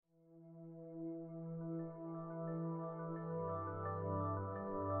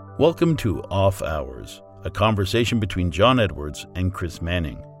Welcome to Off Hours, a conversation between John Edwards and Chris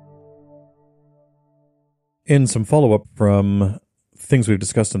Manning. In some follow-up from things we've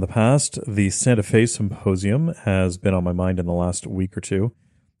discussed in the past, the Santa Fe Symposium has been on my mind in the last week or two.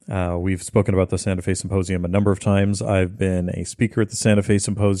 We've spoken about the Santa Fe Symposium a number of times. I've been a speaker at the Santa Fe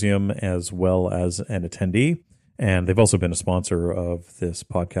Symposium as well as an attendee, and they've also been a sponsor of this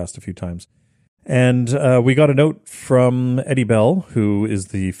podcast a few times. And we got a note from Eddie Bell, who is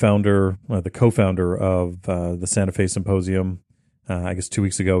the founder, the co-founder of the Santa Fe Symposium. I guess 2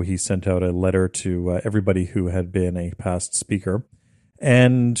 weeks ago, he sent out a letter to everybody who had been a past speaker.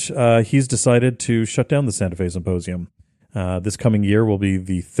 And he's decided to shut down the Santa Fe Symposium. This coming year will be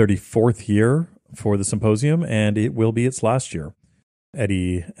the 34th year for the symposium, and it will be its last year.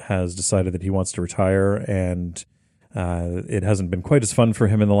 Eddie has decided that he wants to retire, and it hasn't been quite as fun for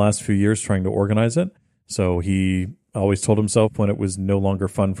him in the last few years trying to organize it. So he always told himself when it was no longer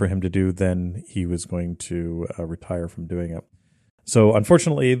fun for him to do, then he was going to retire from doing it. So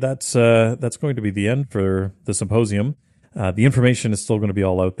unfortunately, that's going to be the end for the symposium. The information is still going to be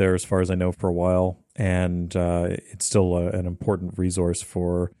all out there as far as I know for a while, and it's still an important resource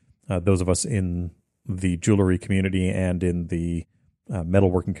for those of us in the jewelry community and in the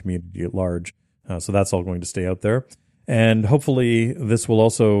metalworking community at large. So that's all going to stay out there. And hopefully this will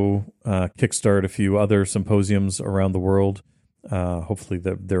also kickstart a few other symposiums around the world. Hopefully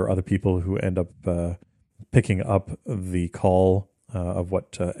there are other people who end up picking up the call of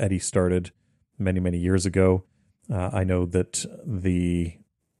what Eddie started many, many years ago. I know that the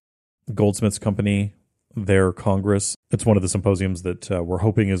Goldsmiths Company, their Congress, it's one of the symposiums that we're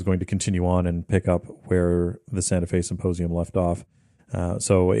hoping is going to continue on and pick up where the Santa Fe Symposium left off.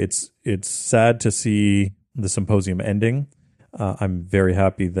 So it's sad to see the symposium ending. I'm very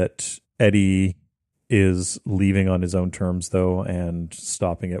happy that Eddie is leaving on his own terms, though, and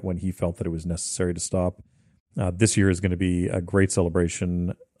stopping it when he felt that it was necessary to stop. This year is going to be a great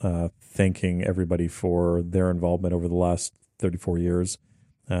celebration, thanking everybody for their involvement over the last 34 years.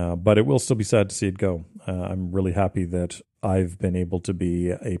 But it will still be sad to see it go. I'm really happy that I've been able to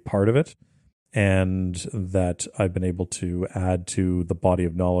be a part of it, and that I've been able to add to the body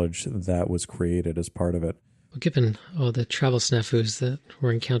of knowledge that was created as part of it. Well, given all the travel snafus that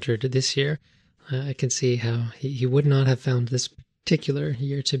were encountered this year, I can see how he would not have found this particular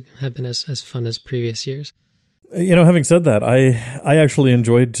year to have been as fun as previous years. You know, having said that, I actually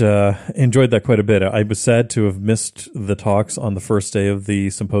enjoyed that quite a bit. I was sad to have missed the talks on the first day of the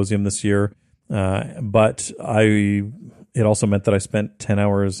symposium this year, but it also meant that I spent 10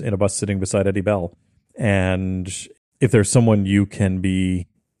 hours in a bus sitting beside Eddie Bell. And if there's someone you can be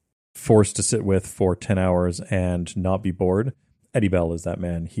forced to sit with for 10 hours and not be bored, Eddie Bell is that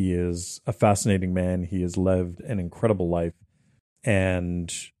man. He is a fascinating man. He has lived an incredible life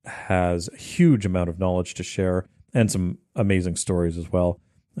and has a huge amount of knowledge to share and some amazing stories as well.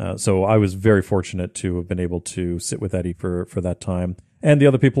 So I was very fortunate to have been able to sit with Eddie for that time. And the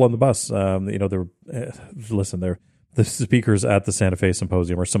other people on the bus, the speakers at the Santa Fe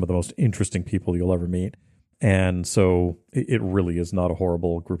Symposium are some of the most interesting people you'll ever meet. And so it really is not a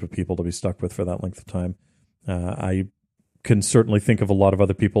horrible group of people to be stuck with for that length of time. I can certainly think of a lot of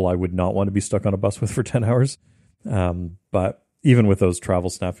other people I would not want to be stuck on a bus with for 10 hours. But even with those travel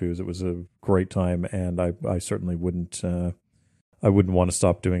snafus, it was a great time, and I certainly wouldn't want to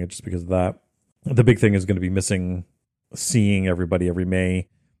stop doing it just because of that. The big thing is going to be seeing everybody every May,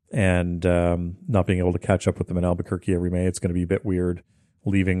 and not being able to catch up with them in Albuquerque every May. It's going to be a bit weird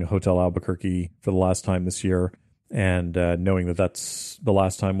leaving Hotel Albuquerque for the last time this year, and knowing that that's the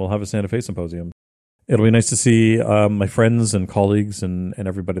last time we'll have a Santa Fe Symposium. It'll be nice to see my friends and colleagues and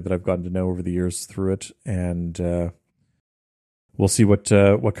everybody that I've gotten to know over the years through it, and we'll see what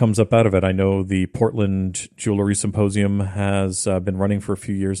comes up out of it. I know the Portland Jewelry Symposium has been running for a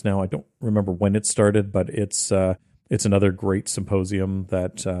few years now. I don't remember when it started, but it's another great symposium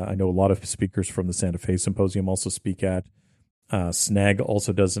that I know a lot of speakers from the Santa Fe Symposium also speak at. SNAG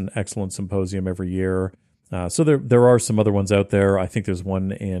also does an excellent symposium every year. So there are some other ones out there. I think there's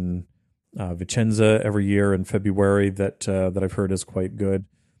one in Vicenza every year in February that I've heard is quite good.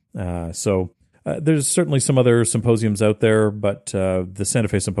 So there's certainly some other symposiums out there, but the Santa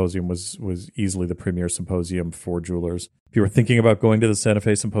Fe Symposium was easily the premier symposium for jewelers. If you were thinking about going to the Santa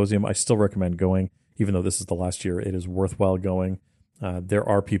Fe Symposium, I still recommend going. Even though this is the last year, it is worthwhile going. There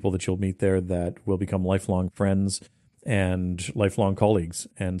are people that you'll meet there that will become lifelong friends and lifelong colleagues.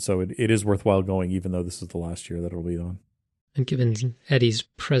 And so it is worthwhile going, even though this is the last year that it'll be on. And given Eddie's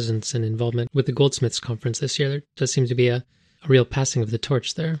presence and involvement with the Goldsmiths Conference this year, there does seem to be a real passing of the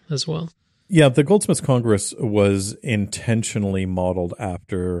torch there as well. Yeah, the Goldsmiths Congress was intentionally modeled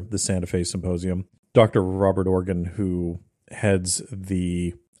after the Santa Fe Symposium. Dr. Robert Organ, who heads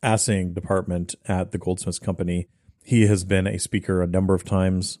the assaying department at the Goldsmiths Company, he has been a speaker a number of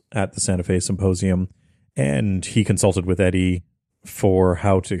times at the Santa Fe Symposium, and he consulted with Eddie for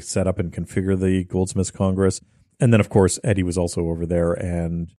how to set up and configure the Goldsmiths Congress. And then, of course, Eddie was also over there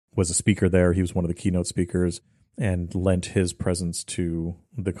and was a speaker there. He was one of the keynote speakers and lent his presence to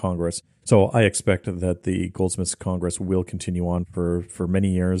the Congress. So I expect that the Goldsmiths Congress will continue on for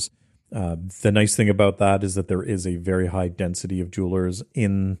many years. The nice thing about that is that there is a very high density of jewelers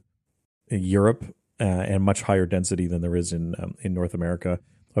in Europe and much higher density than there is in North America.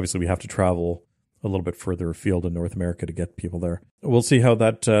 Obviously, we have to travel a little bit further afield in North America to get people there. We'll see how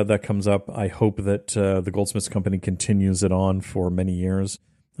that comes up. I hope that the Goldsmiths Company continues it on for many years.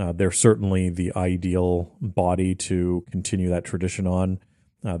 They're certainly the ideal body to continue that tradition on.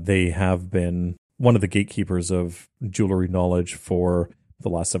 They have been one of the gatekeepers of jewelry knowledge for the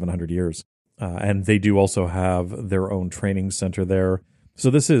last 700 years. And they do also have their own training center there.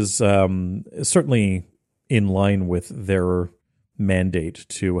 So this is certainly in line with their mandate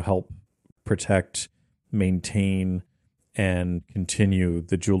to help protect, maintain, and continue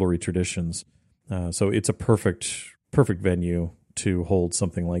the jewelry traditions. So it's a perfect venue to hold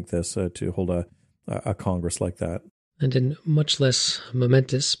something like this, to hold a congress like that. And in much less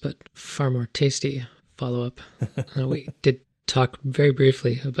momentous, but far more tasty follow-up, we did talk very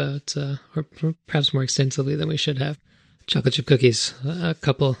briefly about, or perhaps more extensively than we should have, chocolate chip cookies a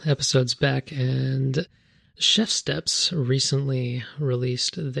couple episodes back. And Chef Steps recently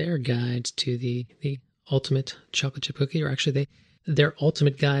released their guide to the ultimate chocolate chip cookie, or actually their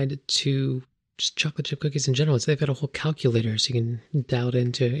ultimate guide to just chocolate chip cookies in general. So they've got a whole calculator so you can dial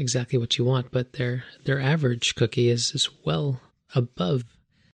into exactly what you want, but their average cookie is well above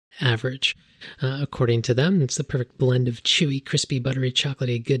average. According to them, it's the perfect blend of chewy, crispy, buttery,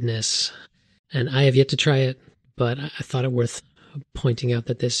 chocolatey goodness. And I have yet to try it, but I thought it worth pointing out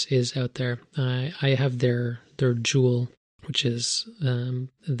that this is out there. I have their Joule, which is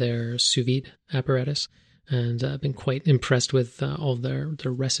their sous vide apparatus, and I've been quite impressed with all their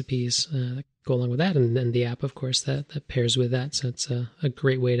recipes that go along with that, and then the app, of course, that pairs with that. So it's a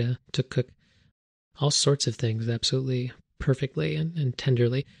great way to cook all sorts of things absolutely perfectly and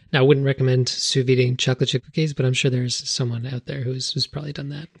tenderly. Now, I wouldn't recommend sous videing chocolate chip cookies, but I'm sure there's someone out there who's probably done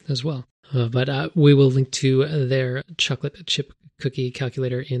that as well. But we will link to their chocolate chip cookie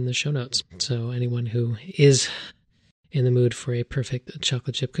calculator in the show notes. So anyone who is in the mood for a perfect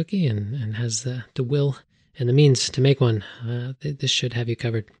chocolate chip cookie and has the will and the means to make one, this should have you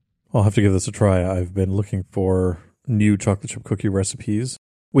covered. I'll have to give this a try. I've been looking for new chocolate chip cookie recipes.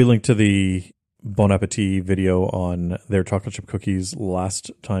 We linked to the Bon Appetit video on their chocolate chip cookies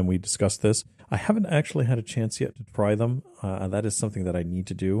last time we discussed this. I haven't actually had a chance yet to try them. That is something that I need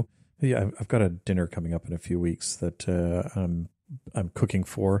to do. Yeah, I've got a dinner coming up in a few weeks that I'm cooking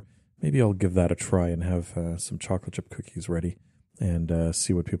for. Maybe I'll give that a try and have some chocolate chip cookies ready and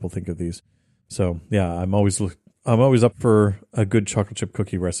see what people think of these. So yeah, I'm always up for a good chocolate chip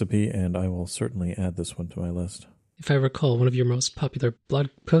cookie recipe, and I will certainly add this one to my list. If I recall, one of your most popular blog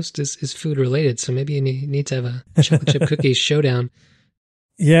posts is food related, so maybe you need to have a chocolate chip cookie showdown.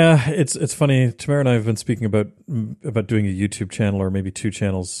 Yeah, it's funny. Tamara and I have been speaking about doing a YouTube channel, or maybe two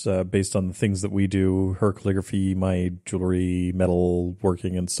channels based on the things that we do, her calligraphy, my jewelry, metal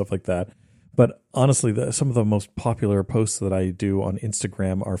working, and stuff like that. But honestly, some of the most popular posts that I do on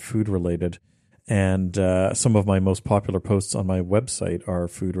Instagram are food related, and some of my most popular posts on my website are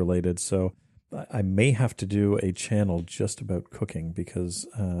food related. So I may have to do a channel just about cooking, because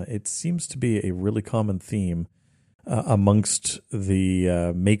it seems to be a really common theme amongst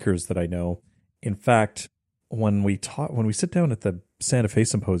the makers that I know. In fact, when we sit down at the Santa Fe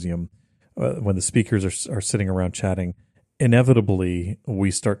Symposium, when the speakers are sitting around chatting, inevitably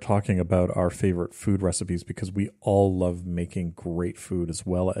we start talking about our favorite food recipes, because we all love making great food as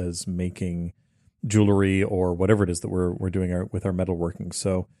well as making jewelry or whatever it is that we're doing with our metalworking.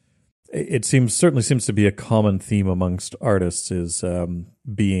 So it certainly seems to be a common theme amongst artists is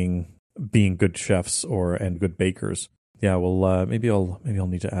being good chefs and good bakers. Yeah, well, maybe I'll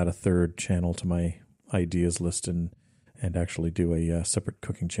need to add a third channel to my ideas list and actually do a separate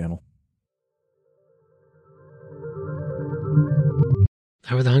cooking channel.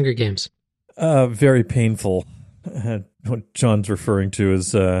 How are the Hunger Games? Very painful. What John's referring to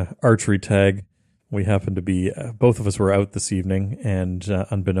is archery tag. We happened to be, both of us were out this evening, and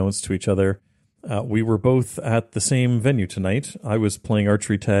unbeknownst to each other, we were both at the same venue tonight. I was playing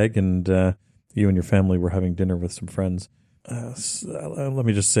archery tag, and you and your family were having dinner with some friends. Let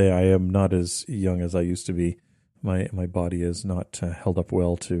me just say I am not as young as I used to be. My body is not held up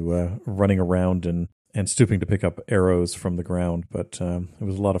well to running around and stooping to pick up arrows from the ground, but it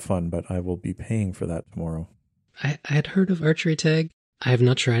was a lot of fun, but I will be paying for that tomorrow. I had heard of archery tag. I have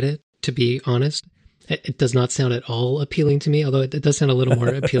not tried it, to be honest. It does not sound at all appealing to me, although it does sound a little more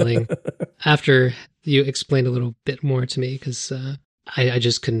appealing after you explained a little bit more to me, because I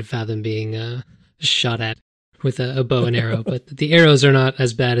just couldn't fathom being shot at with a bow and arrow. But the arrows are not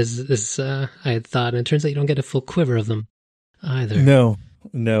as bad as I had thought, and it turns out you don't get a full quiver of them either. No.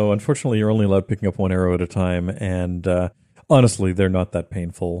 Unfortunately, you're only allowed picking up one arrow at a time, and honestly, they're not that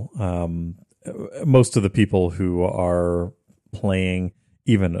painful. Most of the people who are playing,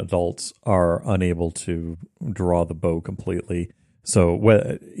 even adults, are unable to draw the bow completely. So,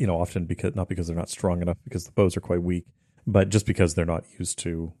 often not because they're not strong enough, because the bows are quite weak, but just because they're not used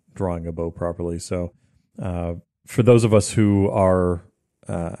to drawing a bow properly. So, for those of us who are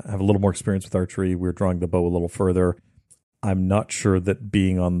have a little more experience with archery, we're drawing the bow a little further. I'm not sure that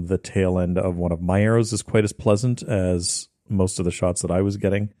being on the tail end of one of my arrows is quite as pleasant as most of the shots that I was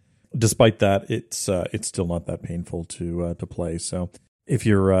getting. Despite that, it's still not that painful to play. So if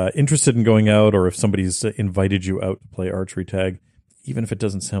you're interested in going out, or if somebody's invited you out to play archery tag, even if it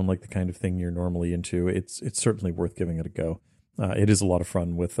doesn't sound like the kind of thing you're normally into, it's certainly worth giving it a go. It is a lot of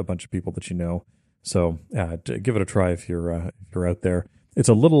fun with a bunch of people that you know. So give it a try if you're out there. It's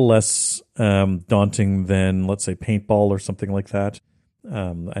a little less daunting than, let's say, paintball or something like that.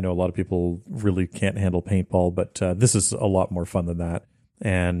 I know a lot of people really can't handle paintball, but this is a lot more fun than that,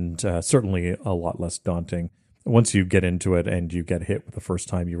 and certainly a lot less daunting. Once you get into it and you get hit with the first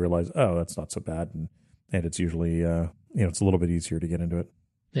time, you realize, oh, that's not so bad, and it's usually it's a little bit easier to get into it.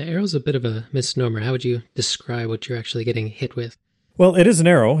 The arrow's a bit of a misnomer. How would you describe what you're actually getting hit with? Well, it is an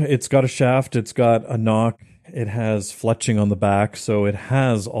arrow. It's got a shaft. It's got a nock. It has fletching on the back, so it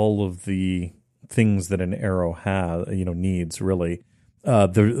has all of the things that an arrow needs, really.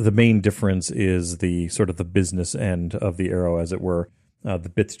 The main difference is the sort of the business end of the arrow, as it were,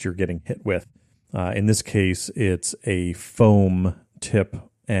 the bits that you're getting hit with. In this case, it's a foam tip,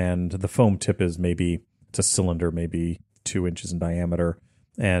 and the foam tip is it's a cylinder, maybe 2 inches in diameter,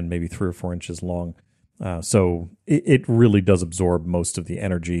 and maybe 3 or 4 inches long. So it really does absorb most of the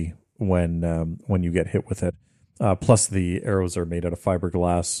energy when you get hit with it. Plus, the arrows are made out of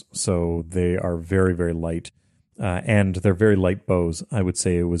fiberglass, so they are very, very light. And they're very light bows. I would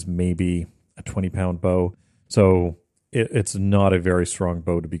say it was maybe a 20-pound bow. So it's not a very strong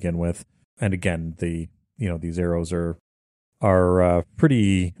bow to begin with. And again, these arrows are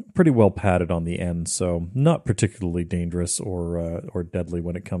pretty well padded on the end, so not particularly dangerous or deadly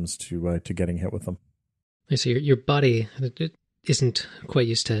when it comes to getting hit with them. I see. Your body isn't quite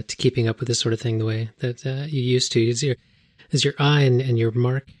used to keeping up with this sort of thing the way that you used to. Is your eye and your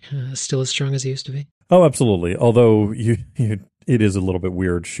mark still as strong as it used to be? Oh, absolutely. Although it is a little bit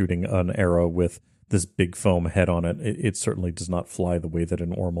weird shooting an arrow with this big foam head on it. It certainly does not fly the way that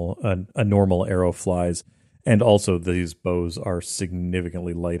a normal arrow flies. And also, these bows are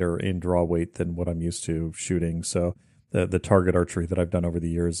significantly lighter in draw weight than what I'm used to shooting. So the target archery that I've done over the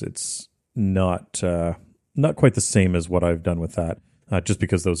years, it's not quite the same as what I've done with that, just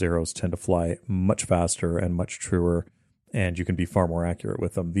because those arrows tend to fly much faster and much truer, and you can be far more accurate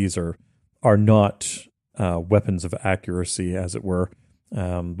with them. These are not weapons of accuracy, as it were,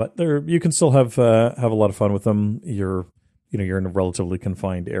 but you can still have a lot of fun with them. You're in a relatively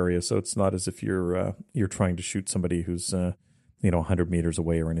confined area, so it's not as if you're trying to shoot somebody who's 100 meters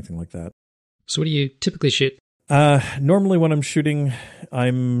away or anything like that. So what do you typically shoot? Normally when I'm shooting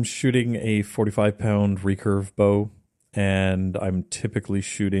a 45-pound recurve bow, and I'm typically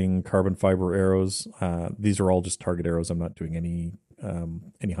shooting carbon fiber arrows. These are all just target arrows. I'm not doing any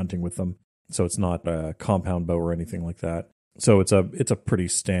hunting with them. So it's not a compound bow or anything like that. So it's a pretty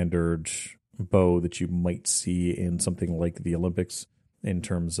standard bow that you might see in something like the Olympics in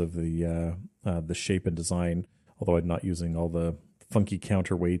terms of the shape and design, although I'm not using all the funky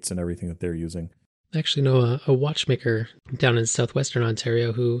counterweights and everything that they're using. I actually know a watchmaker down in southwestern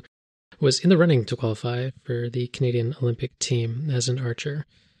Ontario who was in the running to qualify for the Canadian Olympic team as an archer.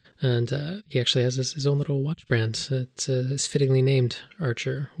 And he actually has his own little watch brand. It's fittingly named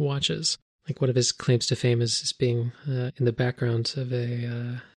Archer Watches. Like, one of his claims to fame is being in the background of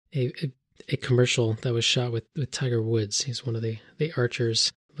a commercial that was shot with Tiger Woods. He's one of the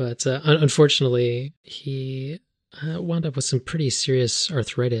archers. But unfortunately, he wound up with some pretty serious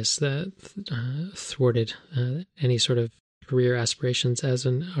arthritis that thwarted any sort of career aspirations as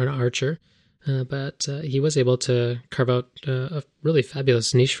an archer. But he was able to carve out a really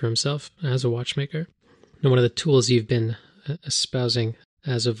fabulous niche for himself as a watchmaker. And one of the tools you've been espousing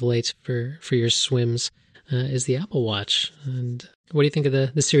as of late for your swims is the Apple Watch. And what do you think of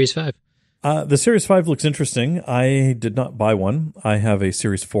the Series 5? The Series 5 looks interesting. I did not buy one. I have a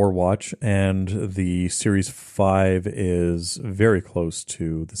Series 4 watch, and the Series 5 is very close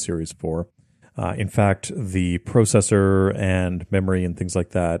to the Series 4. In fact, the processor and memory and things like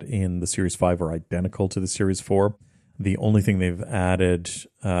that in the Series 5 are identical to the Series 4. The only thing they've added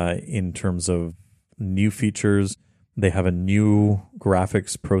in terms of new features, they have a new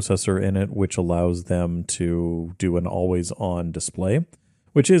graphics processor in it, which allows them to do an always-on display,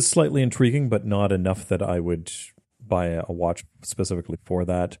 which is slightly intriguing, but not enough that I would buy a watch specifically for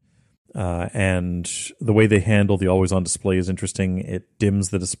that. And the way they handle the always-on display is interesting. It dims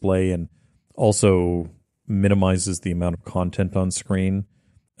the display and also minimizes the amount of content on screen.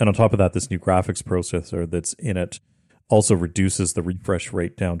 And on top of that, this new graphics processor that's in it also reduces the refresh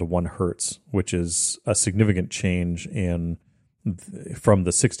rate down to 1 hertz, which is a significant change from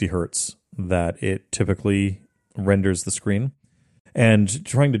the 60 hertz that it typically renders the screen. And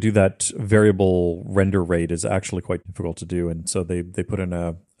trying to do that variable render rate is actually quite difficult to do. And so they put in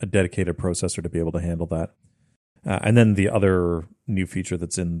a dedicated processor to be able to handle that. And then the other new feature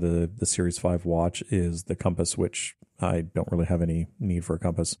that's in the Series 5 watch is the compass, which I don't really have any need for a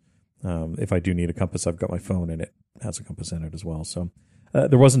compass. If I do need a compass, I've got my phone and it has a compass in it as well. So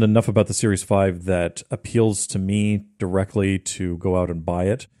there wasn't enough about the Series 5 that appeals to me directly to go out and buy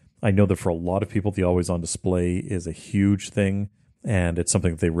it. I know that for a lot of people, the always-on display is a huge thing, and it's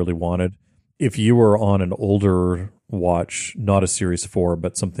something that they really wanted. If you were on an older watch, not a Series 4,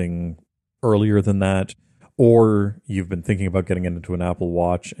 but something earlier than that, or you've been thinking about getting into an Apple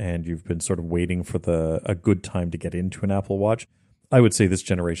Watch and you've been sort of waiting for a good time to get into an Apple Watch, I would say this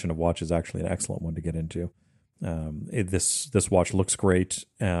generation of watch is actually an excellent one to get into. This watch looks great.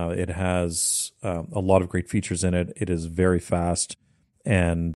 It has a lot of great features in it. It is very fast.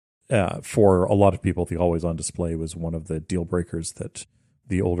 And for a lot of people, the always-on display was one of the deal breakers that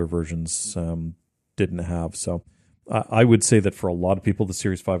the older versions didn't have. So I would say that for a lot of people, the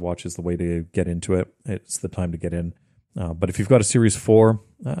Series 5 watch is the way to get into it. It's the time to get in. But if you've got a Series 4,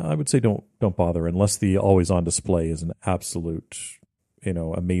 I would say don't bother unless the always-on display is an absolute,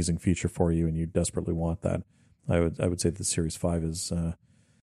 amazing feature for you and you desperately want that. I would say the Series 5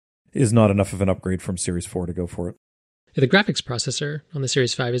 is not enough of an upgrade from Series 4 to go for it. The graphics processor on the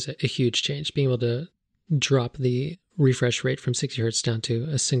Series 5 is a huge change. Being able to drop the refresh rate from 60 hertz down to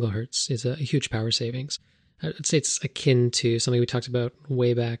a single hertz is a huge power savings. I'd say it's akin to something we talked about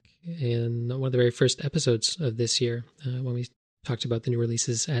way back in one of the very first episodes of this year when we talked about the new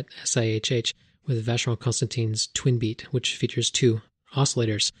releases at SIHH with Vacheron Constantine's TwinBeat, which features 2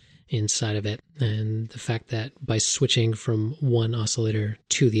 oscillators inside of it. And the fact that by switching from one oscillator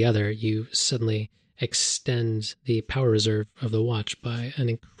to the other, you suddenly extend the power reserve of the watch by an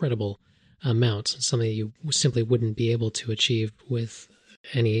incredible amount, something you simply wouldn't be able to achieve with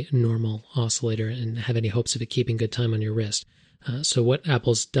any normal oscillator and have any hopes of it keeping good time on your wrist. So what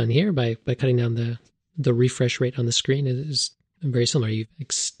Apple's done here by cutting down the refresh rate on the screen is very similar. You've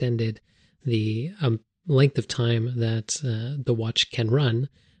extended the length of time that the watch can run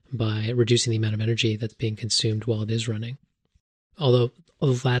by reducing the amount of energy that's being consumed while it is running. Although, all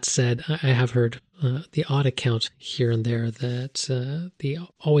of that said, I have heard the odd account here and there that the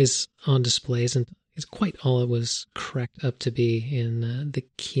always-on displays is quite all it was cracked up to be in the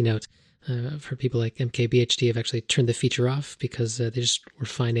keynote. For people like MKBHD have actually turned the feature off because they just were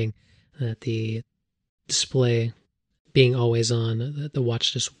finding that the display being always on, the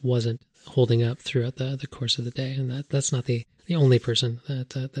watch just wasn't holding up throughout the course of the day. And that's not the only person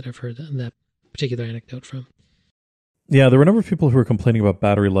that I've heard that particular anecdote from. Yeah, there were a number of people who were complaining about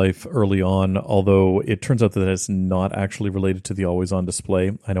battery life early on, although it turns out that it's not actually related to the always-on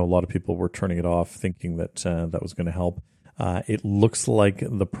display. I know a lot of people were turning it off thinking that that was going to help. It looks like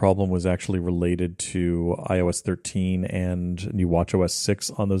the problem was actually related to iOS 13 and new watchOS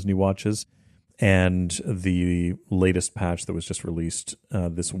 6 on those new watches. And the latest patch that was just released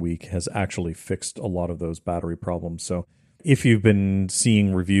this week has actually fixed a lot of those battery problems. So if you've been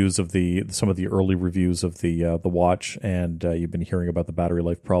seeing reviews of some of the early reviews of the watch and you've been hearing about the battery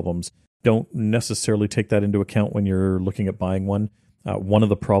life problems, don't necessarily take that into account when you're looking at buying one. One of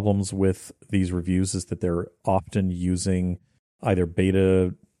the problems with these reviews is that they're often using either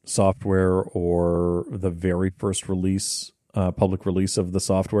beta software or the very first release, public release of the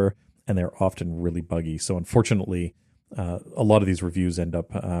software, and they're often really buggy. So unfortunately, a lot of these reviews end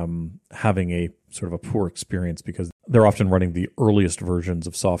up having a sort of a poor experience because they're often running the earliest versions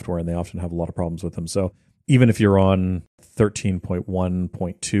of software and they often have a lot of problems with them. So even if you're on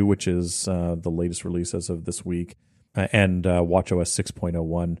 13.1.2, which is the latest release as of this week, and watchOS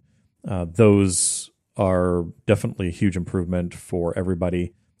 6.01. Those are definitely a huge improvement for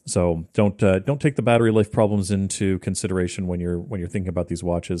everybody. So don't take the battery life problems into consideration when you're thinking about these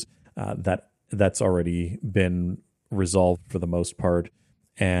watches. That's already been resolved for the most part,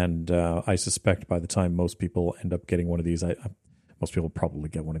 and I suspect by the time most people end up getting one of these, most people probably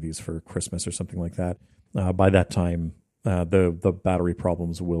get one of these for Christmas or something like that. By that time, the battery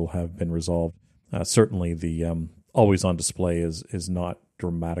problems will have been resolved. Certainly, the always on display is not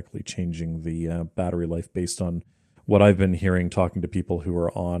dramatically changing the battery life based on what I've been hearing talking to people who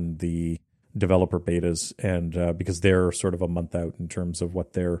are on the developer betas, and because they're sort of a month out in terms of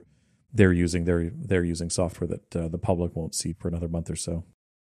what they're using. They're using software that the public won't see for another month or so.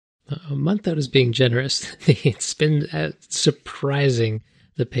 A month out is being generous. It's been surprising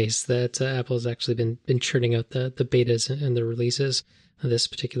the pace that Apple has actually been churning out the betas and the releases of this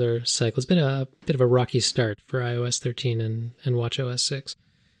particular cycle. It's been a bit of a rocky start for iOS 13 and watchOS 6.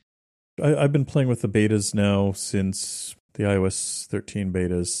 I've been playing with the betas now since the iOS 13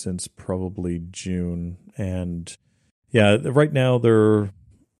 betas since probably June, and yeah, right now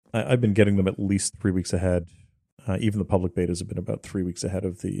I've been getting them at least 3 weeks ahead. Even the public betas have been about 3 weeks ahead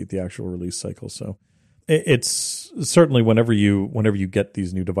of the actual release cycle. So it's certainly whenever you get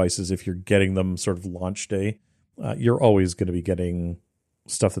these new devices, if you're getting them sort of launch day, you're always going to be getting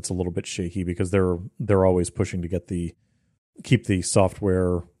stuff that's a little bit shaky because they're always pushing to keep the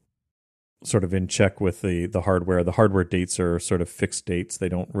software sort of in check with the hardware. The hardware dates are sort of fixed dates. They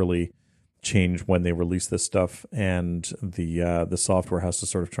don't really change when they release this stuff, and the software has to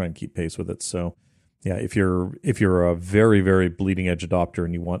sort of try and keep pace with it. So yeah, if you're a very, very bleeding edge adopter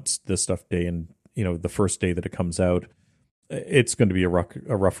and you want this stuff the first day that it comes out, it's going to be a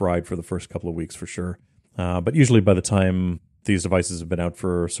rough ride for the first couple of weeks for sure. But usually by the time these devices have been out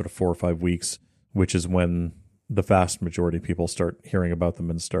for sort of 4 or 5 weeks, which is when the vast majority of people start hearing about them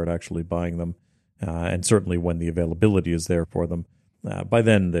and start actually buying them, and certainly when the availability is there for them, by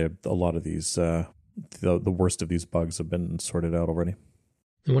then a lot of these, the worst of these bugs have been sorted out already.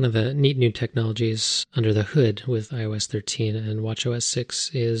 And one of the neat new technologies under the hood with iOS 13 and watchOS 6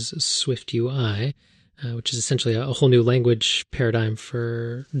 is SwiftUI, which is essentially a whole new language paradigm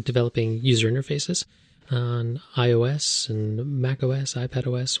for developing user interfaces on iOS and macOS,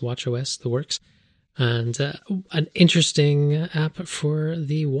 iPadOS, watchOS, the works. And an interesting app for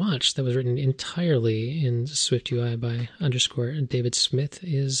the watch that was written entirely in SwiftUI by _David Smith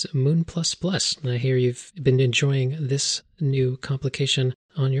is Moon++. And I hear you've been enjoying this new complication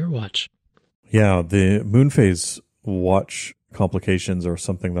on your watch. Yeah, the moon phase watch complications are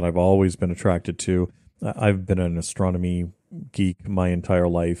something that I've always been attracted to. I've been an astronomy geek my entire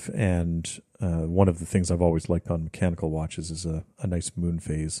life, and one of the things I've always liked on mechanical watches is a nice moon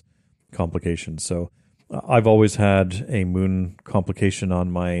phase complication. So I've always had a moon complication on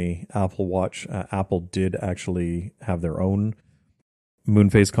my Apple Watch. Apple did actually have their own moon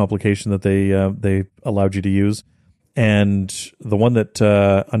phase complication that they allowed you to use. And the one that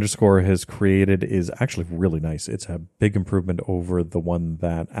 _ has created is actually really nice. It's a big improvement over the one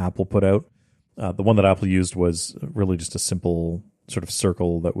that Apple put out. The one that Apple used was really just a simple sort of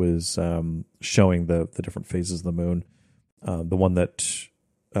circle that was showing the different phases of the moon. The one that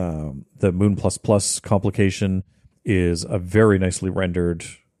the Moon++ complication is a very nicely rendered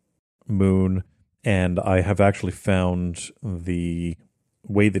moon, and I have actually found the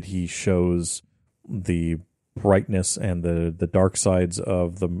way that he shows the brightness and the dark sides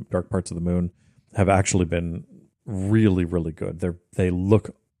of the dark parts of the moon have actually been really, really good. They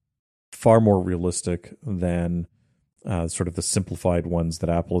look far more realistic than sort of the simplified ones that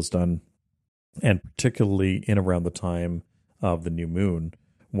Apple has done, and particularly in around the time of the new moon,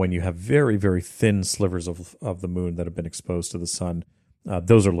 when you have very, very thin slivers of the moon that have been exposed to the sun.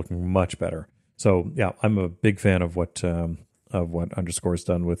 Those are looking much better. So yeah, I'm a big fan of what _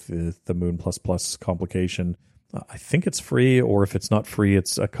 done with the Moon++ complication. I think it's free, or if it's not free,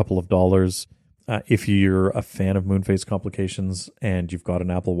 it's a couple of dollars. If you're a fan of moon phase complications and you've got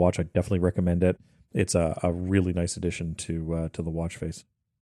an Apple Watch, I definitely recommend it. It's a really nice addition to the watch face.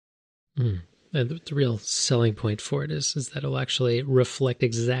 And the real selling point for it is that it'll actually reflect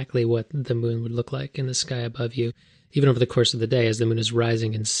exactly what the moon would look like in the sky above you, even over the course of the day as the moon is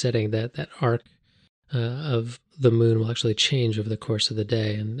rising and setting. That arc of the moon will actually change over the course of the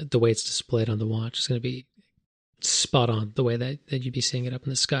day, and the way it's displayed on the watch is going to be spot on the way that you'd be seeing it up in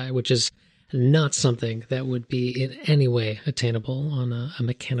the sky, which is not something that would be in any way attainable on a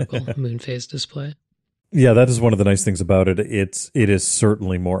mechanical moon phase display. Yeah, that is one of the nice things about it. It is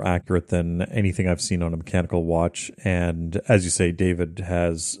certainly more accurate than anything I've seen on a mechanical watch. And as you say, David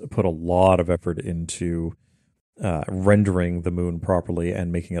has put a lot of effort into rendering the moon properly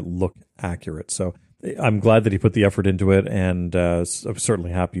and making it look accurate. So I'm glad that he put the effort into it, and I'm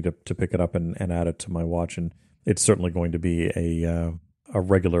certainly happy to pick it up and add it to my watch. And it's certainly going to be a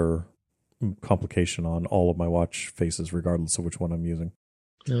regular complication on all of my watch faces, regardless of which one I'm using.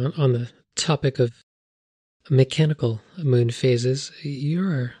 Now, on the topic of mechanical moon phases,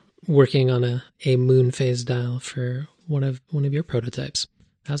 you're working on a moon phase dial for one of your prototypes.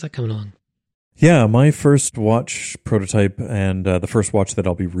 How's that coming along? Yeah, my first watch prototype and the first watch that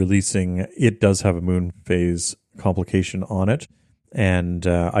I'll be releasing, it does have a moon phase complication on it. And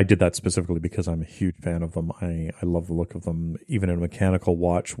I did that specifically because I'm a huge fan of them. I love the look of them, even in a mechanical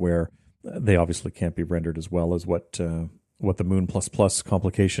watch where they obviously can't be rendered as well as what the Moon++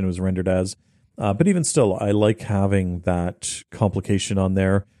 complication was rendered as. But even still, I like having that complication on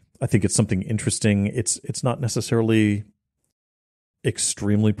there. I think it's something interesting. It's not necessarily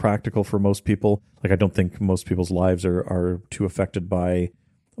extremely practical for most people. Like, I don't think most people's lives are too affected by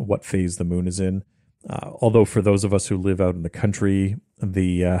what phase the moon is in. Although for those of us who live out in the country,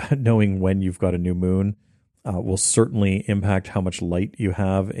 the knowing when you've got a new moon will certainly impact how much light you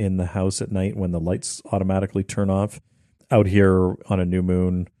have in the house at night when the lights automatically turn off. Out here on a new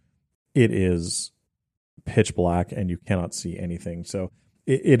moon, it is pitch black and you cannot see anything. So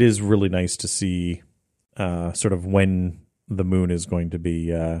it is really nice to see sort of when the moon is going to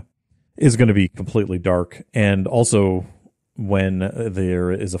be completely dark, and also when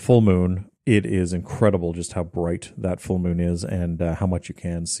there is a full moon, it is incredible just how bright that full moon is and how much you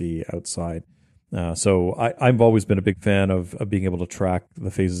can see outside. So I've always been a big fan of being able to track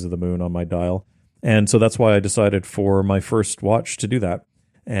the phases of the moon on my dial, and so that's why I decided for my first watch to do that.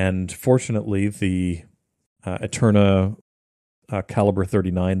 And fortunately, the Eterna Caliber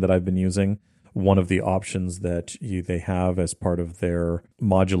 39 that I've been using, one of the options that they have as part of their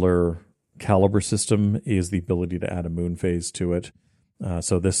modular caliber system is the ability to add a moon phase to it.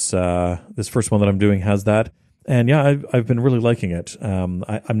 So this first one that I'm doing has that, and yeah, I've been really liking it. I'm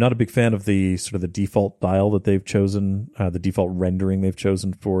not a big fan of the sort of the default dial that they've chosen, the default rendering they've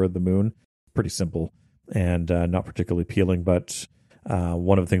chosen for the moon. Pretty simple and not particularly appealing, but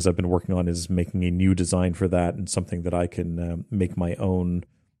one of the things I've been working on is making a new design for that, and something that I can make my own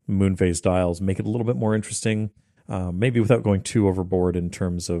moon phase dials, make it a little bit more interesting, maybe without going too overboard in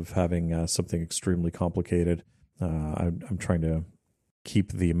terms of having something extremely complicated. I'm trying to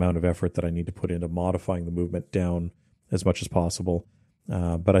keep the amount of effort that I need to put into modifying the movement down as much as possible.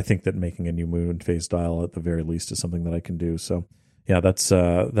 But I think that making a new moon phase dial at the very least is something that I can do. So yeah, that's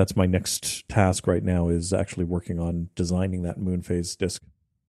my next task right now, is actually working on designing that moon phase disc.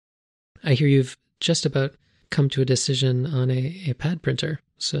 I hear you've just about come to a decision on a pad printer.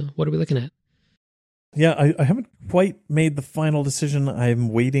 So what are we looking at? Yeah, I haven't quite made the final decision. I'm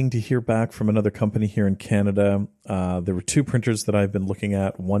waiting to hear back from another company here in Canada. There were two printers that I've been looking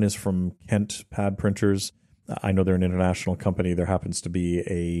at. One is from Kent Pad Printers. I know they're an international company. There happens to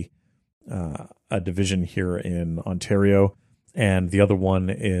be a division here in Ontario. And the other one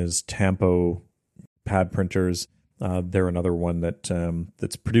is Tampo Pad Printers. They're another one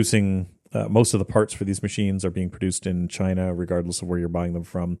that's producing most of the parts for these machines are being produced in China, regardless of where you're buying them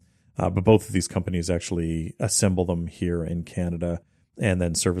from. But both of these companies actually assemble them here in Canada and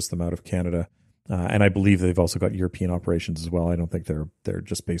then service them out of Canada. And I believe they've also got European operations as well. I don't think they're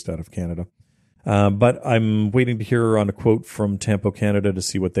just based out of Canada. But I'm waiting to hear on a quote from Tampo Canada to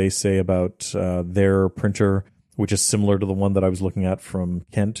see what they say about their printer, which is similar to the one that I was looking at from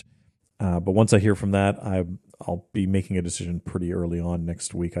Kent. But once I hear from that, I'll be making a decision pretty early on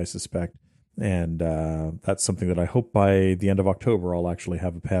next week, I suspect. And that's something that I hope by the end of October I'll actually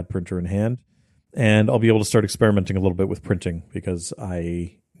have a pad printer in hand. And I'll be able to start experimenting a little bit with printing, because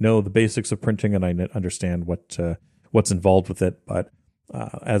I know the basics of printing and I understand what's involved with it. But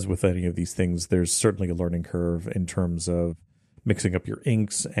as with any of these things, there's certainly a learning curve in terms of mixing up your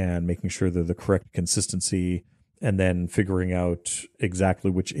inks and making sure they're the correct consistency, and then figuring out exactly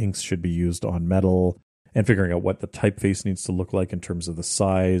which inks should be used on metal, and figuring out what the typeface needs to look like in terms of the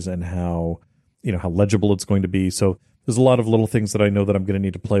size and how legible it's going to be. So there's a lot of little things that I know that I'm going to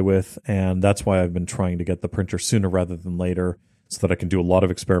need to play with, and that's why I've been trying to get the printer sooner rather than later, so that I can do a lot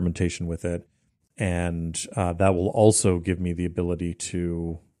of experimentation with it. And that will also give me the ability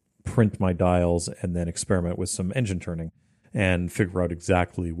to print my dials and then experiment with some engine turning and figure out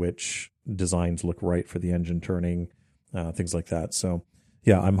exactly which designs look right for the engine turning, things like that. So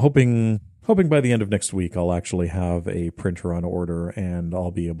yeah, I'm hoping by the end of next week I'll actually have a printer on order, and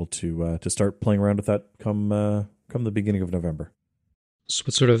I'll be able to start playing around with that come the beginning of November. So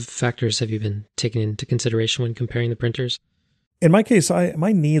what sort of factors have you been taking into consideration when comparing the printers? In my case,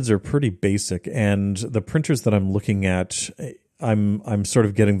 my needs are pretty basic, and the printers that I'm looking at, I'm sort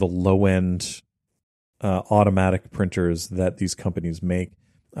of getting the low end automatic printers that these companies make.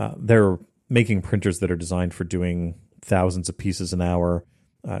 They're making printers that are designed for doing thousands of pieces an hour.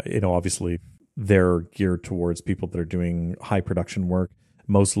 Obviously, they're geared towards people that are doing high production work,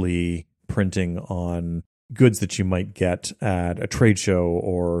 mostly printing on goods that you might get at a trade show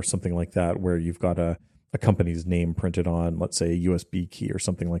or something like that, where you've got a company's name printed on, let's say, a USB key or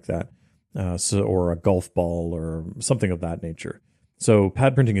something like that, or a golf ball or something of that nature. So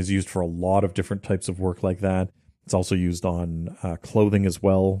pad printing is used for a lot of different types of work like that. It's also used on clothing as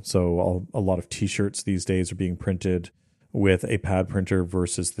well. So a lot of T-shirts these days are being printed with a pad printer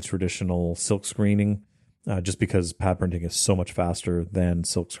versus the traditional silk screening, just because pad printing is so much faster than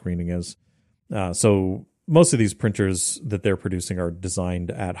silk screening is. So most of these printers that they're producing are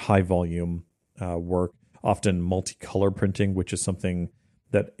designed at high volume work, often multicolor printing, which is something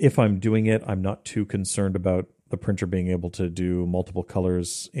that if I'm doing it, I'm not too concerned about the printer being able to do multiple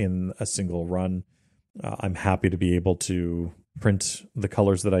colors in a single run. I'm happy to be able to print the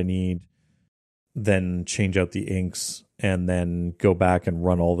colors that I need, then change out the inks, and then go back and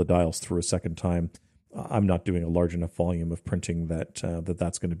run all the dials through a second time. I'm not doing a large enough volume of printing that's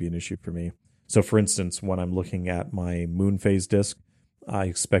going to be an issue for me. So for instance, when I'm looking at my moon phase disc, I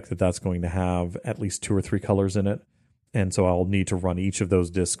expect that that's going to have at least 2 or 3 colors in it. And so I'll need to run each of those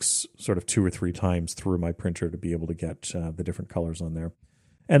discs sort of 2 or 3 times through my printer to be able to get the different colors on there.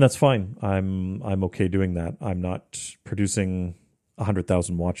 And that's fine. I'm okay doing that. I'm not producing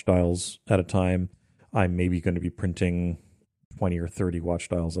 100,000 watch dials at a time. I'm maybe going to be printing 20 or 30 watch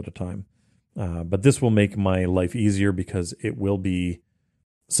dials at a time. But this will make my life easier because it will be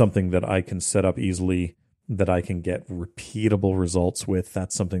something that I can set up easily, that I can get repeatable results with.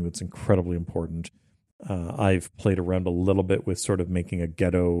 That's something that's incredibly important. I've played around a little bit with sort of making a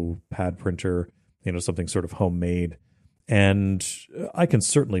ghetto pad printer, something sort of homemade. And I can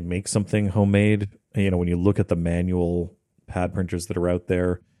certainly make something homemade. When you look at the manual pad printers that are out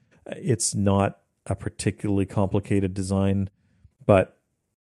there, it's not a particularly complicated design. But,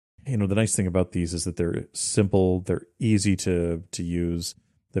 the nice thing about these is that they're simple, they're easy to use.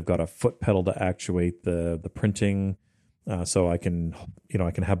 They've got a foot pedal to actuate the printing. So I can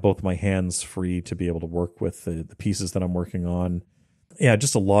have both my hands free to be able to work with the pieces that I'm working on. Yeah,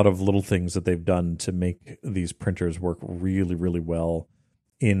 just a lot of little things that they've done to make these printers work really, really well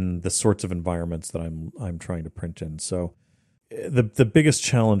in the sorts of environments that I'm trying to print in. So the biggest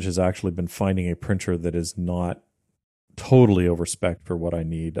challenge has actually been finding a printer that is not totally overspec for what I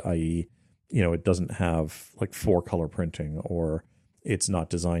need, i.e., it doesn't have like 4-color printing, or it's not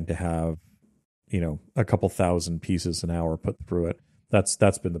designed to have a couple thousand pieces an hour put through it. That's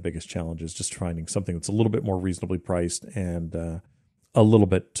been the biggest challenge, is just finding something that's a little bit more reasonably priced and a little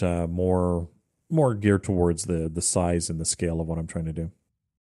bit more geared towards the size and the scale of what I'm trying to do.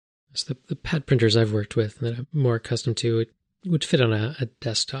 So the pad printers I've worked with that I'm more accustomed to would fit on a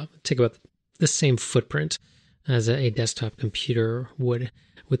desktop, take about the same footprint as a desktop computer would,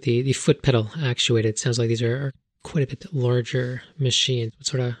 with the foot pedal actuated. It sounds like these are quite a bit larger machines. What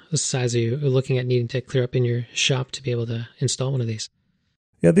sort of size are you looking at needing to clear up in your shop to be able to install one of these?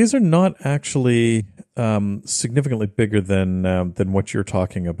 Yeah, these are not actually significantly bigger than what you're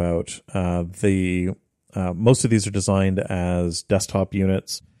talking about. Most of these are designed as desktop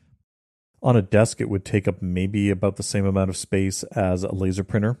units. On a desk, it would take up maybe about the same amount of space as a laser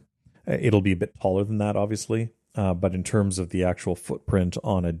printer. It'll be a bit taller than that, obviously. But in terms of the actual footprint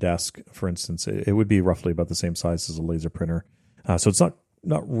on a desk, for instance, it would be roughly about the same size as a laser printer. So it's not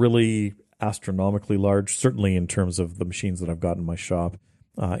really astronomically large. Certainly in terms of the machines that I've got in my shop,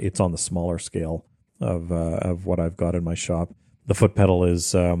 it's on the smaller scale of what I've got in my shop. The foot pedal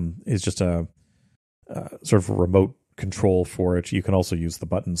is just a sort of a remote control for it. You can also use the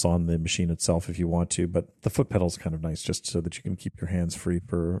buttons on the machine itself if you want to, but the foot pedal is kind of nice just so that you can keep your hands free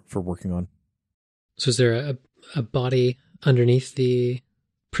for working on. So is there a body underneath the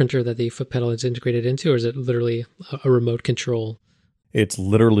printer that the foot pedal is integrated into, or is it literally a remote control? It's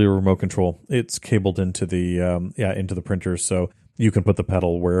literally a remote control. It's cabled into the into the printer, so you can put the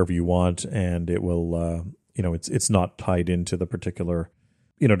pedal wherever you want, and it will it's not tied into the particular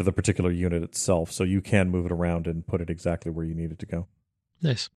to the particular unit itself, so you can move it around and put it exactly where you need it to go.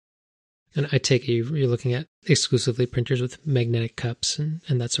 Nice. And I take it you're looking at exclusively printers with magnetic cups and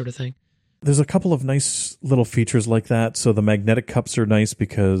that sort of thing. There's a couple of nice little features like that. So the magnetic cups are nice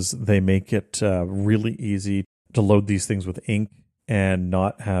because they make it really easy to load these things with ink and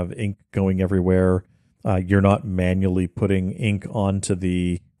not have ink going everywhere. You're not manually putting ink onto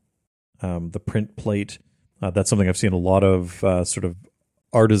the print plate. That's something I've seen a lot of sort of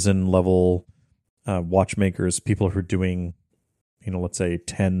artisan level watchmakers, people who are doing, let's say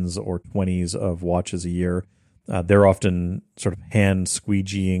 10s or 20s of watches a year. They're often sort of hand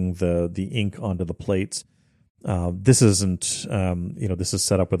squeegeeing the ink onto the plates. This isn't, this is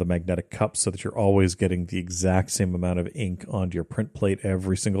set up with a magnetic cup so that you're always getting the exact same amount of ink onto your print plate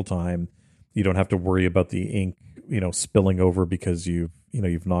every single time. You don't have to worry about the ink, spilling over because you've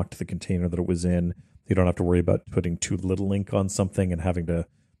knocked the container that it was in. You don't have to worry about putting too little ink on something and having to,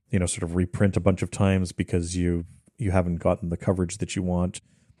 sort of reprint a bunch of times because you haven't gotten the coverage that you want.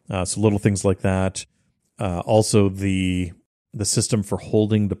 So little things like that. Also, the system for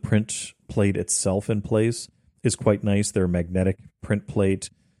holding the print plate itself in place is quite nice. They're a magnetic print plate.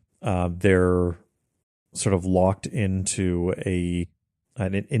 They're sort of locked into an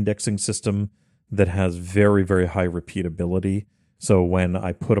indexing system that has very, very high repeatability. So when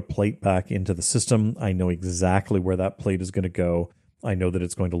I put a plate back into the system, I know exactly where that plate is going to go. I know that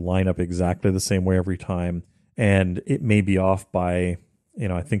it's going to line up exactly the same way every time. And it may be off by,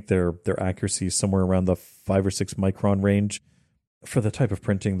 I think their accuracy is somewhere around the 5 or 6 micron range. For the type of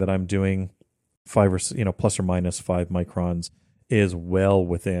printing that I'm doing, plus or minus 5 microns is well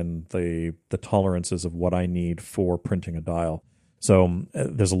within the tolerances of what I need for printing a dial. So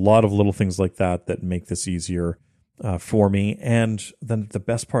there's a lot of little things like that make this easier for me. And then the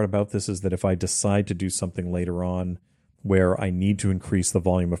best part about this is that if I decide to do something later on where I need to increase the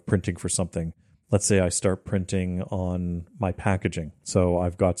volume of printing for something, let's say I start printing on my packaging. So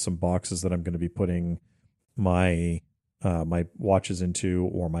I've got some boxes that I'm going to be putting my watches into,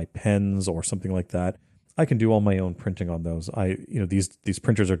 or my pens or something like that. I can do all my own printing on those. These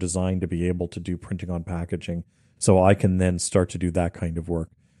printers are designed to be able to do printing on packaging. So I can then start to do that kind of work.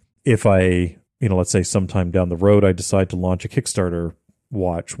 If I, let's say sometime down the road, I decide to launch a Kickstarter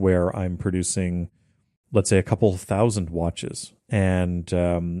watch where I'm producing, let's say, a couple thousand watches, and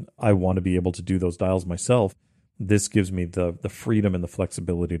I want to be able to do those dials myself, this gives me the freedom and the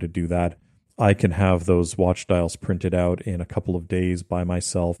flexibility to do that. I can have those watch dials printed out in a couple of days by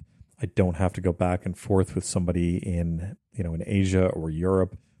myself. I don't have to go back and forth with somebody in Asia or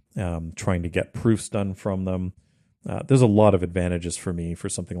Europe trying to get proofs done from them. There's a lot of advantages for me for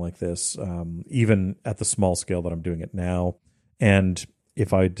something like this, even at the small scale that I'm doing it now. And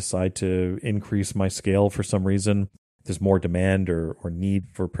if I decide to increase my scale for some reason, there's more demand or need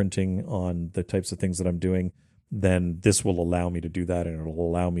for printing on the types of things that I'm doing, then this will allow me to do that, and it'll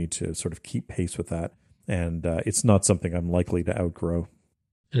allow me to sort of keep pace with that. And it's not something I'm likely to outgrow.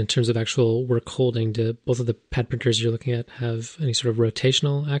 And in terms of actual work holding, do both of the pad printers you're looking at have any sort of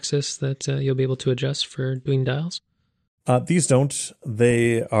rotational axis that you'll be able to adjust for doing dials? These don't.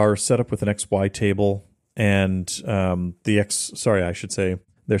 They are set up with an XY table, and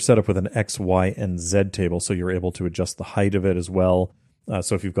they're set up with an X, Y, and Z table, so you're able to adjust the height of it as well.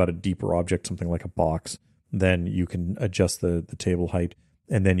 So if you've got a deeper object, something like a box, then you can adjust the table height,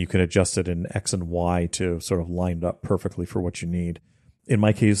 and then you can adjust it in X and Y to sort of line it up perfectly for what you need. In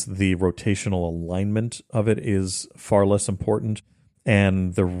my case, the rotational alignment of it is far less important,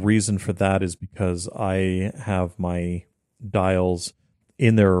 and the reason for that is because I have my dials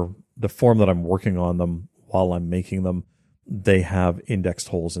in the form that I'm working on them while I'm making them. They have indexed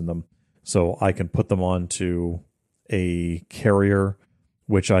holes in them, so I can put them onto a carrier,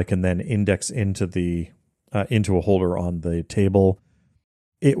 which I can then index into a holder on the table.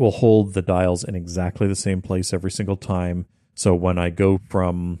 It will hold the dials in exactly the same place every single time. So when I go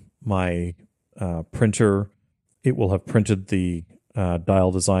from my printer, it will have printed the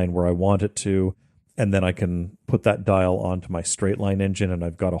dial design where I want it to, and then I can put that dial onto my straight line engine, and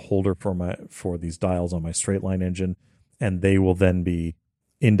I've got a holder for these dials on my straight line engine, and they will then be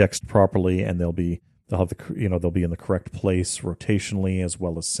indexed properly, and they'll be in the correct place rotationally as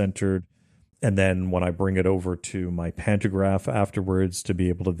well as centered. And then when I bring it over to my pantograph afterwards to be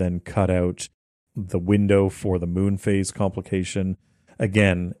able to then cut out the window for the moon phase complication,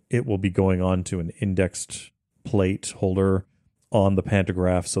 again, it will be going on to an indexed plate holder on the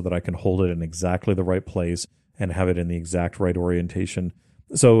pantograph so that I can hold it in exactly the right place and have it in the exact right orientation.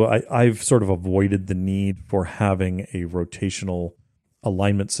 So I've sort of avoided the need for having a rotational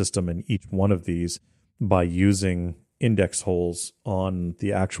alignment system in each one of these by using index holes on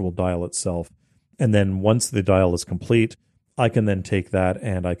the actual dial itself. And then once the dial is complete, I can then take that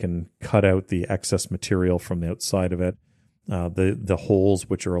and I can cut out the excess material from the outside of it, the holes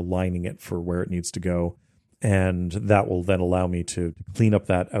which are aligning it for where it needs to go. And that will then allow me to clean up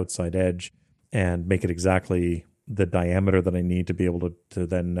that outside edge and make it exactly the diameter that I need to be able to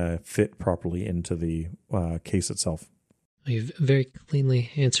then fit properly into the case itself. You've very cleanly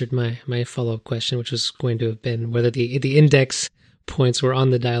answered my follow-up question, which was going to have been whether the index points were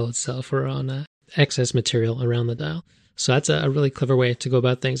on the dial itself or on excess material around the dial. So that's a really clever way to go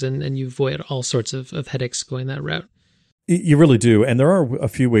about things, and you avoid all sorts of headaches going that route. You really do. And there are a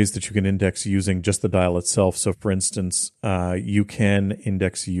few ways that you can index using just the dial itself. So, for instance, you can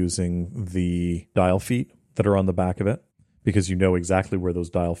index using the dial feet that are on the back of it, because you know exactly where those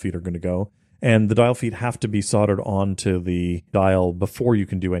dial feet are going to go. And the dial feet have to be soldered onto the dial before you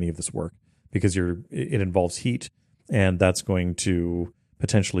can do any of this work, because it involves heat, and that's going to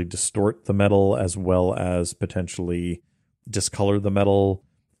potentially distort the metal as well as potentially discolor the metal.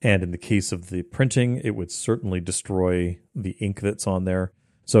 And in the case of the printing, it would certainly destroy the ink that's on there.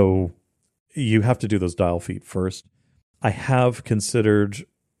 So you have to do those dial feet first. I have considered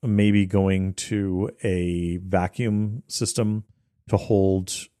maybe going to a vacuum system to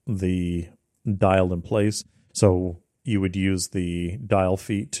hold the dial in place. So you would use the dial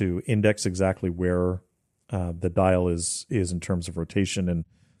feet to index exactly where the dial is in terms of rotation and,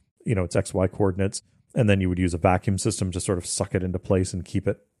 its XY coordinates. And then you would use a vacuum system to sort of suck it into place and keep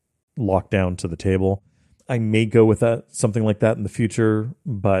it locked down to the table. I may go with something like that in the future,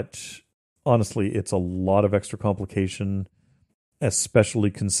 but honestly, it's a lot of extra complication, especially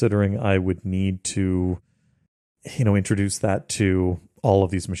considering I would need to, introduce that to all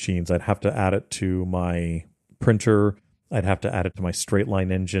of these machines. I'd have to add it to my printer. I'd have to add it to my straight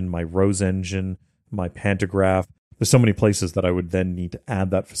line engine, my Rose engine, my pantograph. There's so many places that I would then need to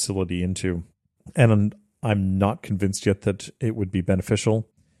add that facility into. And I'm not convinced yet that it would be beneficial.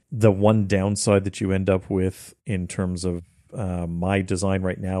 The one downside that you end up with in terms of my design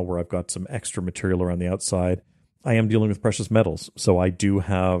right now, where I've got some extra material around the outside, I am dealing with precious metals. So I do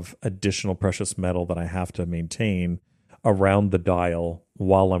have additional precious metal that I have to maintain around the dial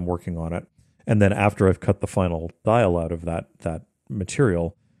while I'm working on it. And then after I've cut the final dial out of that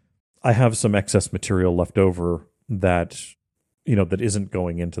material, I have some excess material left over that, that isn't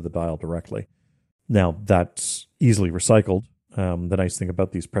going into the dial directly. Now, that's easily recycled. The nice thing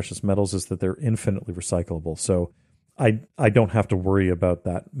about these precious metals is that they're infinitely recyclable. So I don't have to worry about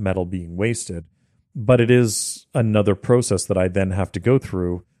that metal being wasted. But it is another process that I then have to go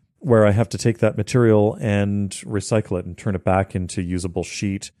through, where I have to take that material and recycle it and turn it back into usable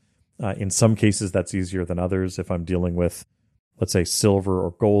sheet. In some cases, that's easier than others. If I'm dealing with, let's say, silver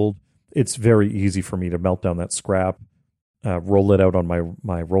or gold, it's very easy for me to melt down that scrap, roll it out on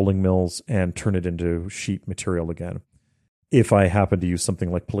my rolling mills, and turn it into sheet material again. If I happen to use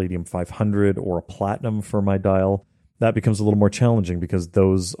something like palladium 500 or a platinum for my dial, that becomes a little more challenging, because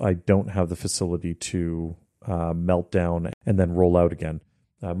those I don't have the facility to melt down and then roll out again.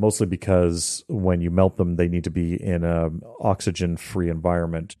 Mostly because when you melt them, they need to be in an oxygen-free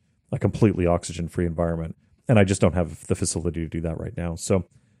environment, a completely oxygen-free environment. And I just don't have the facility to do that right now. So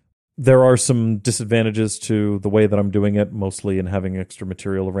there are some disadvantages to the way that I'm doing it, mostly in having extra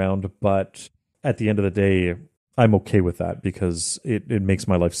material around. But at the end of the day, I'm okay with that, because it makes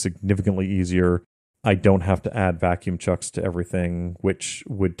my life significantly easier. I don't have to add vacuum chucks to everything, which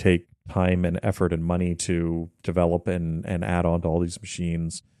would take time and effort and money to develop and add on to all these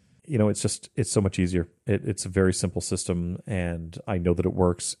machines. It's so much easier. It's a very simple system, and I know that it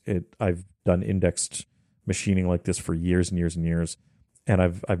works. I've done indexed machining like this for years and years and years, and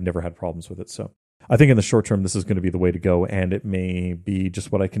I've never had problems with it. So I think in the short term, this is going to be the way to go, and it may be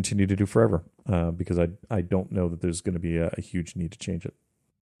just what I continue to do forever, because I don't know that there's going to be a huge need to change it.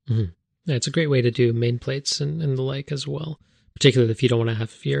 Mm-hmm. Yeah, it's a great way to do main plates and the like as well, particularly if you don't want to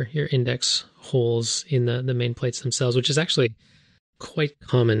have your index holes in the main plates themselves, which is actually quite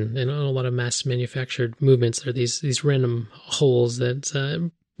common in a lot of mass manufactured movements. There are these random holes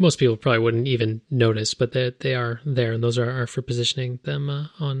that most people probably wouldn't even notice, but they are there, and those are for positioning them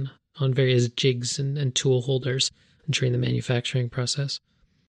on various jigs and tool holders during the manufacturing process.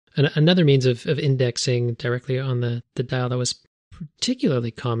 And another means of indexing directly on the dial that was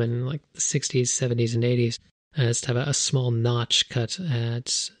particularly common in like the 60s, 70s, and 80s is to have a small notch cut at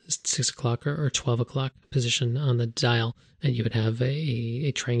 6 o'clock or 12 o'clock position on the dial, and you would have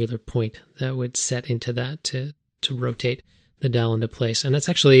a triangular point that would set into that to rotate the dial into place. And that's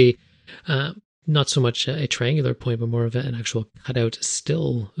actually not so much a triangular point, but more of an actual cutout,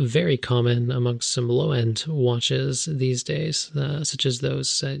 still very common amongst some low-end watches these days, such as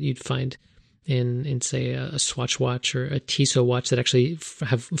those that you'd find in say, a Swatch watch or a Tissot watch that actually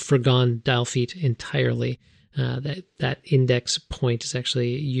have forgone dial feet entirely. That index point is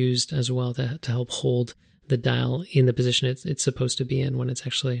actually used as well to help hold the dial in the position it's supposed to be in when it's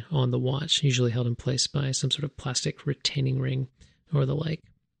actually on the watch, usually held in place by some sort of plastic retaining ring or the like.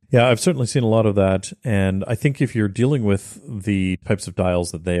 Yeah, I've certainly seen a lot of that. And I think if you're dealing with the types of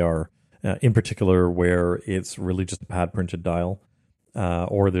dials that they are, in particular where it's really just a pad printed dial,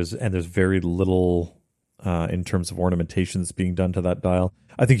 or there's very little in terms of ornamentation that's being done to that dial,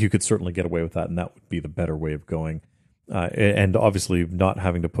 I think you could certainly get away with that, and that would be the better way of going. And obviously not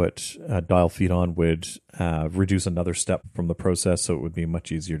having to put dial feet on would reduce another step from the process, so it would be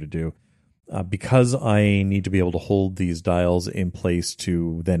much easier to do. Because I need to be able to hold these dials in place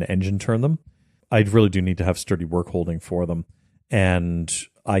to then engine turn them, I really do need to have sturdy work holding for them. And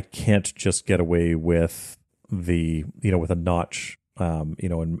I can't just get away with with a notch,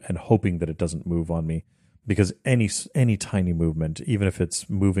 and hoping that it doesn't move on me. Because any tiny movement, even if it's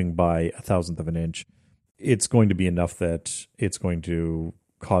moving by 1,000th of an inch, it's going to be enough that it's going to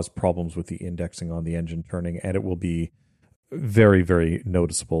cause problems with the indexing on the engine turning, and it will be very, very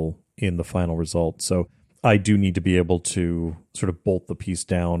noticeable in the final result. So I do need to be able to sort of bolt the piece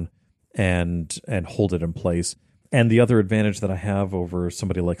down and hold it in place. And the other advantage that I have over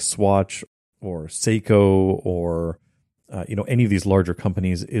somebody like Swatch or Seiko or any of these larger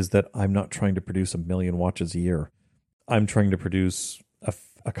companies is that I'm not trying to produce 1 million watches a year. I'm trying to produce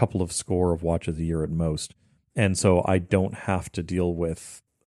a couple of score of watches a year at most. And so I don't have to deal with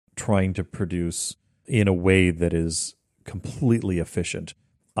trying to produce in a way that is completely efficient.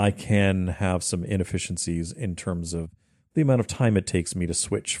 I can have some inefficiencies in terms of the amount of time it takes me to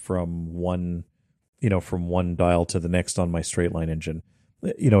switch from one dial to the next on my straight line engine.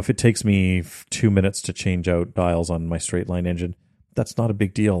 If it takes me 2 minutes to change out dials on my straight line engine, that's not a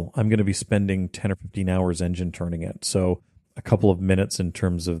big deal. I'm going to be spending 10 or 15 hours engine turning it. So a couple of minutes in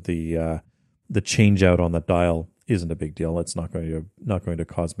terms of the change out on the dial isn't a big deal. It's not going to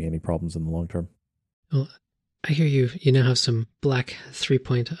cause me any problems in the long term. Well, I hear you now have some Black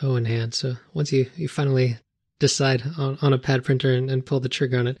 3.0 in hand. So once you finally decide on a pad printer and pull the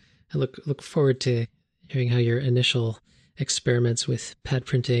trigger on it, I look forward to hearing how your initial experiments with pad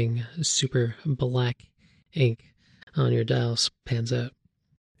printing super black ink on your dials pans out.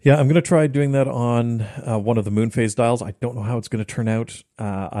 Yeah, I'm going to try doing that on one of the Moonphase dials. I don't know how it's going to turn out.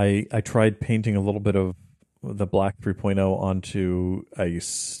 I tried painting a little bit of the Black 3.0 onto a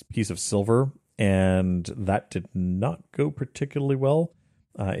piece of silver, and that did not go particularly well.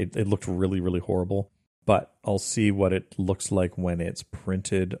 It looked really, really horrible. But I'll see what it looks like when it's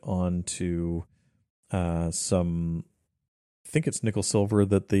printed onto some. I think it's nickel silver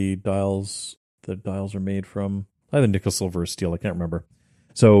that the dials are made from. Either nickel silver or steel. I can't remember.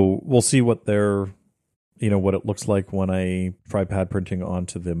 So we'll see what what it looks like when I try pad printing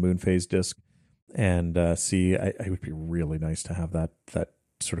onto the Moonphase disc, and see. It would be really nice to have that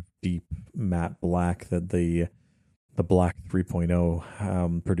sort of deep matte black that the Black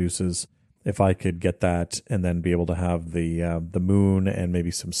 3.0 produces. If I could get that and then be able to have the moon and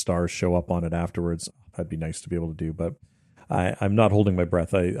maybe some stars show up on it afterwards, that'd be nice to be able to do. But I'm not holding my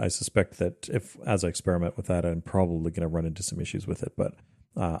breath. I suspect that as I experiment with that, I'm probably going to run into some issues with it. But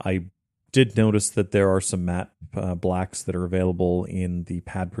I did notice that there are some matte blacks that are available in the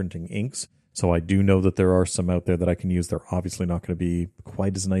pad printing inks. So I do know that there are some out there that I can use. They're obviously not going to be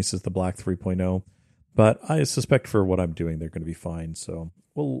quite as nice as the Black 3.0, but I suspect for what I'm doing, they're going to be fine. So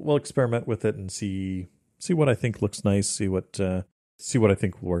we'll experiment with it and see what I think looks nice. See what I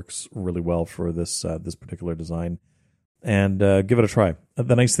think works really well for this particular design, and give it a try.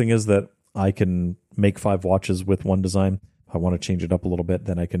 The nice thing is that I can make 5 watches with one design. If I want to change it up a little bit,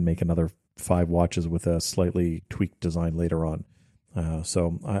 then I can make another 5 watches with a slightly tweaked design later on.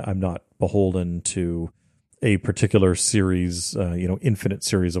 So I'm not beholden to a particular series, infinite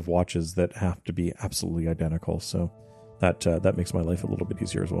series of watches that have to be absolutely identical. So that makes my life a little bit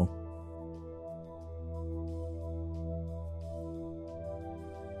easier as well.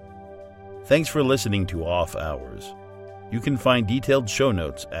 Thanks for listening to Off Hours. You can find detailed show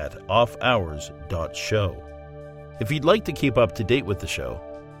notes at offhours.show. If you'd like to keep up to date with the show,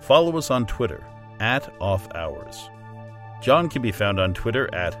 follow us on Twitter @offhours. John can be found on Twitter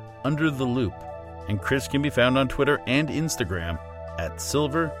 @UnderTheLoop, and Chris can be found on Twitter and Instagram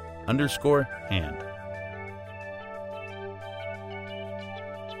 @silver_hand.